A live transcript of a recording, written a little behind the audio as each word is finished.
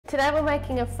Today we're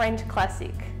making a French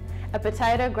classic, a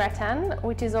potato gratin,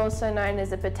 which is also known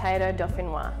as a potato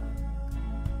Dauphinoise.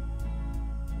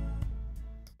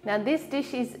 Now this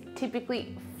dish is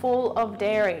typically full of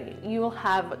dairy. You will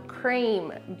have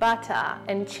cream, butter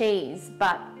and cheese,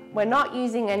 but we're not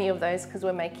using any of those because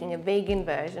we're making a vegan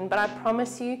version, but I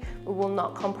promise you we will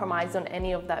not compromise on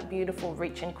any of that beautiful,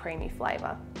 rich and creamy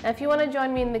flavour. Now if you want to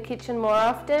join me in the kitchen more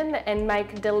often and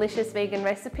make delicious vegan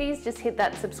recipes, just hit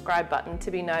that subscribe button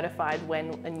to be notified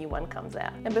when a new one comes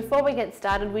out. And before we get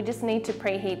started, we just need to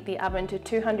preheat the oven to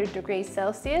 200 degrees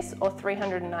Celsius or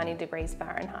 390 degrees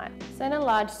Fahrenheit. So in a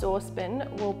large saucepan,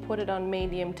 we'll put it on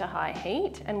medium to high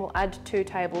heat and we'll add 2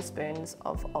 tablespoons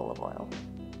of olive oil.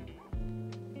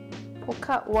 We'll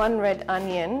cut 1 red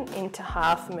onion into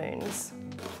half moons.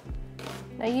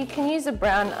 Now you can use a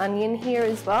brown onion here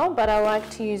as well, but I like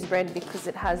to use red because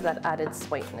it has that added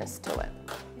sweetness to it.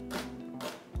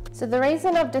 So the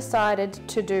reason I've decided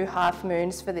to do half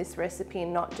moons for this recipe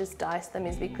and not just dice them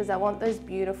is because I want those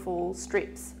beautiful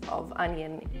strips of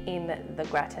onion in the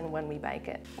gratin when we bake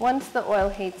it. Once the oil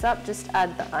heats up, just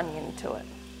add the onion to it.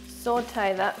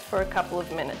 Saute that for a couple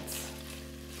of minutes.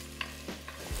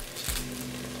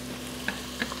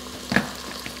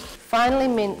 Finely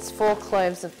mince 4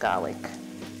 cloves of garlic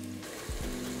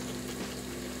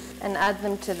and add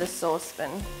them to the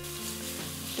saucepan.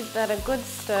 Give that a good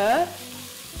stir,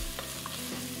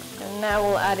 and now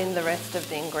we'll add in the rest of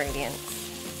the ingredients.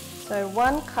 So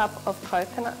 1 cup of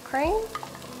coconut cream,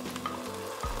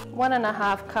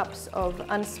 1½ cups of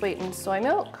unsweetened soy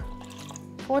milk,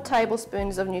 4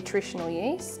 tablespoons of nutritional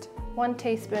yeast, 1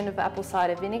 teaspoon of apple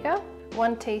cider vinegar,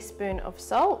 1 teaspoon of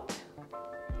salt,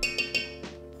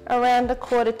 around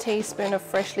 1/4 teaspoon of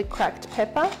freshly cracked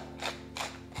pepper,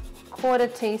 1/4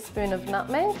 teaspoon of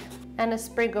nutmeg and a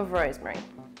sprig of rosemary,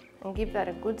 and give that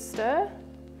a good stir.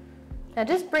 Now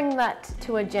just bring that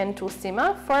to a gentle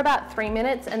simmer for about 3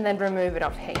 minutes and then remove it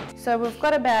off heat. So we've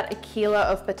got about 1 kilo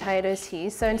of potatoes here,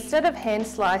 so instead of hand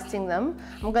slicing them,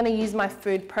 I'm going to use my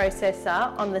food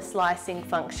processor on the slicing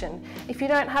function. If you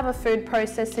don't have a food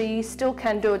processor, you still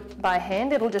can do it by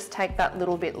hand, it'll just take that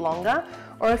little bit longer.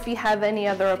 Or if you have any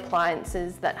other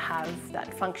appliances that have that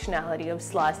functionality of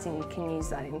slicing, you can use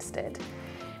that instead.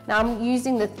 Now I'm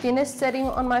using the thinnest setting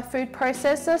on my food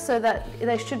processor so that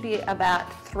they should be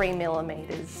about 3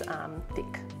 millimeters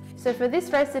thick. So for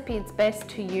this recipe, it's best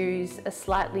to use a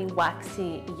slightly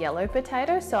waxy yellow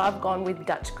potato. So I've gone with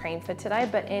Dutch cream for today,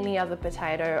 but any other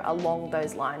potato along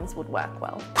those lines would work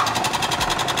well.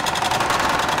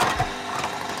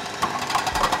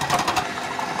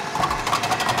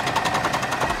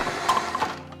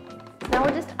 Now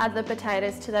we'll just add the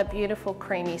potatoes to that beautiful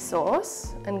creamy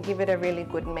sauce and give it a really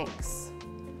good mix.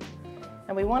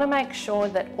 And we want to make sure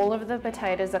that all of the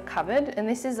potatoes are covered, and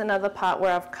this is another part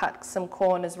where I've cut some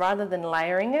corners rather than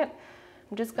layering it.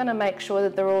 I'm just going to make sure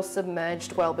that they're all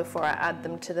submerged well before I add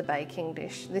them to the baking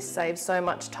dish. This saves so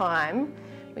much time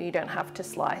where you don't have to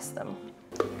slice them.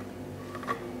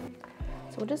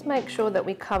 So we'll just make sure that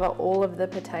we cover all of the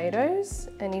potatoes,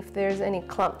 and if there's any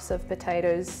clumps of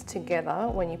potatoes together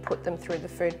when you put them through the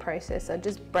food processor,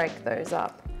 just break those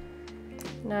up.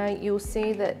 Now you'll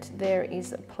see that there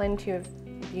is plenty of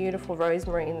beautiful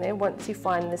rosemary in there. Once you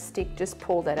find the stick, just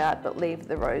pull that out, but leave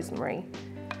the rosemary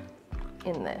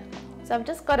in there. So I've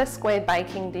just got a square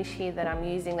baking dish here that I'm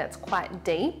using that's quite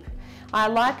deep. I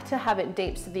like to have it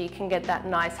deep so that you can get that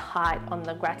nice height on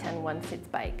the gratin once it's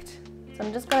baked. So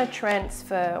I'm just going to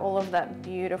transfer all of that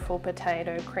beautiful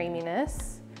potato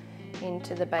creaminess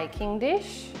into the baking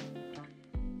dish.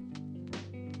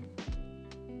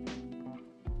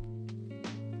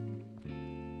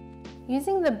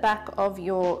 Using the back of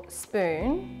your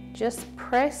spoon, just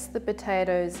press the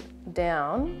potatoes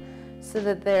down so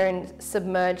that they're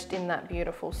submerged in that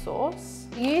beautiful sauce.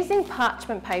 Using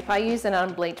parchment paper, I use an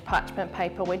unbleached parchment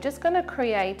paper, we're just going to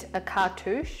create a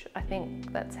cartouche, I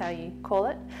think that's how you call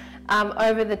it,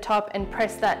 over the top and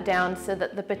press that down so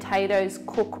that the potatoes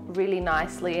cook really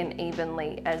nicely and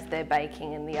evenly as they're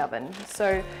baking in the oven.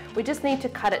 So we just need to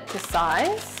cut it to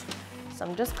size. So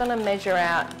I'm just going to measure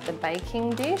out the baking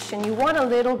dish, and you want a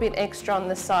little bit extra on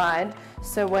the side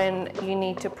so when you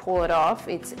need to pull it off,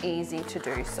 it's easy to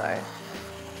do so.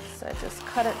 So just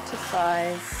cut it to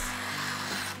size.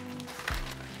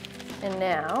 And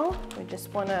now we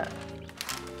just want to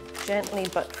gently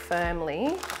but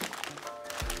firmly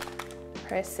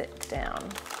press it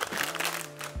down.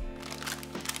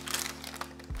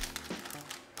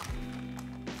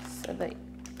 So that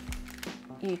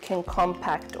you can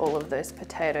compact all of those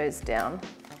potatoes down.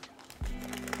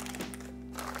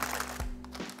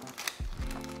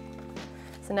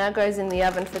 So now it goes in the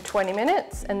oven for 20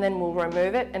 minutes and then we'll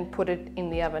remove it and put it in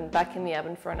the oven, back in the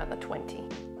oven for another 20.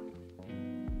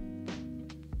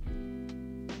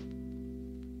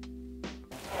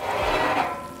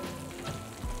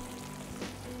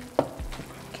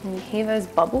 Can you hear those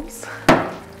bubbles?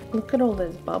 Look at all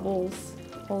those bubbles,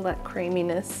 all that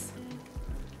creaminess.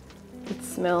 It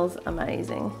smells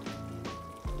amazing.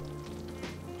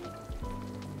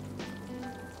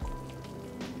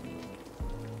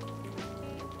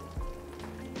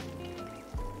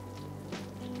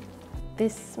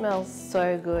 This smells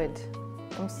so good.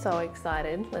 I'm so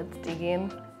excited. Let's dig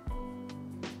in.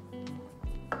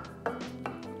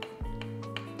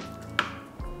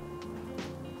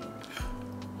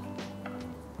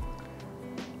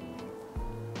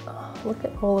 Oh, look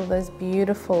at all of those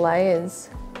beautiful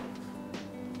layers.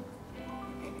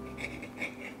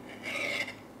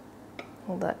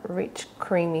 All that rich,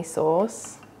 creamy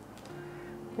sauce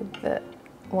with the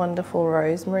wonderful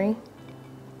rosemary.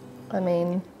 I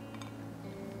mean,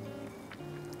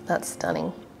 that's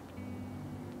stunning.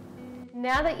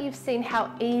 Now that you've seen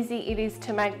how easy it is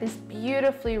to make this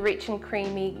beautifully rich and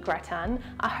creamy gratin,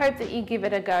 I hope that you give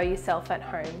it a go yourself at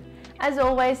home. As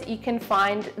always, you can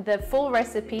find the full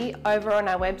recipe over on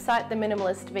our website,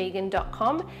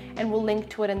 theminimalistvegan.com, and we'll link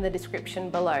to it in the description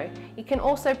below. You can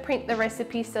also print the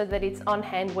recipe so that it's on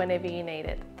hand whenever you need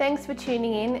it. Thanks for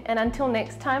tuning in, and until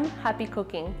next time, happy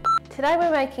cooking. Today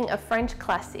we're making a French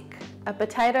classic, a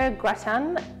potato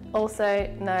gratin, also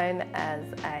known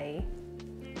as a...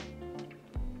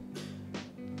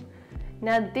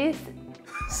 Now this...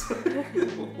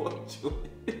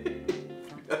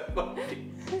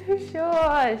 Sure.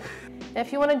 Now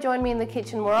if you want to join me in the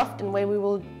kitchen more often where we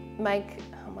will make...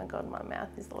 Oh my God, my mouth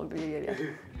is all...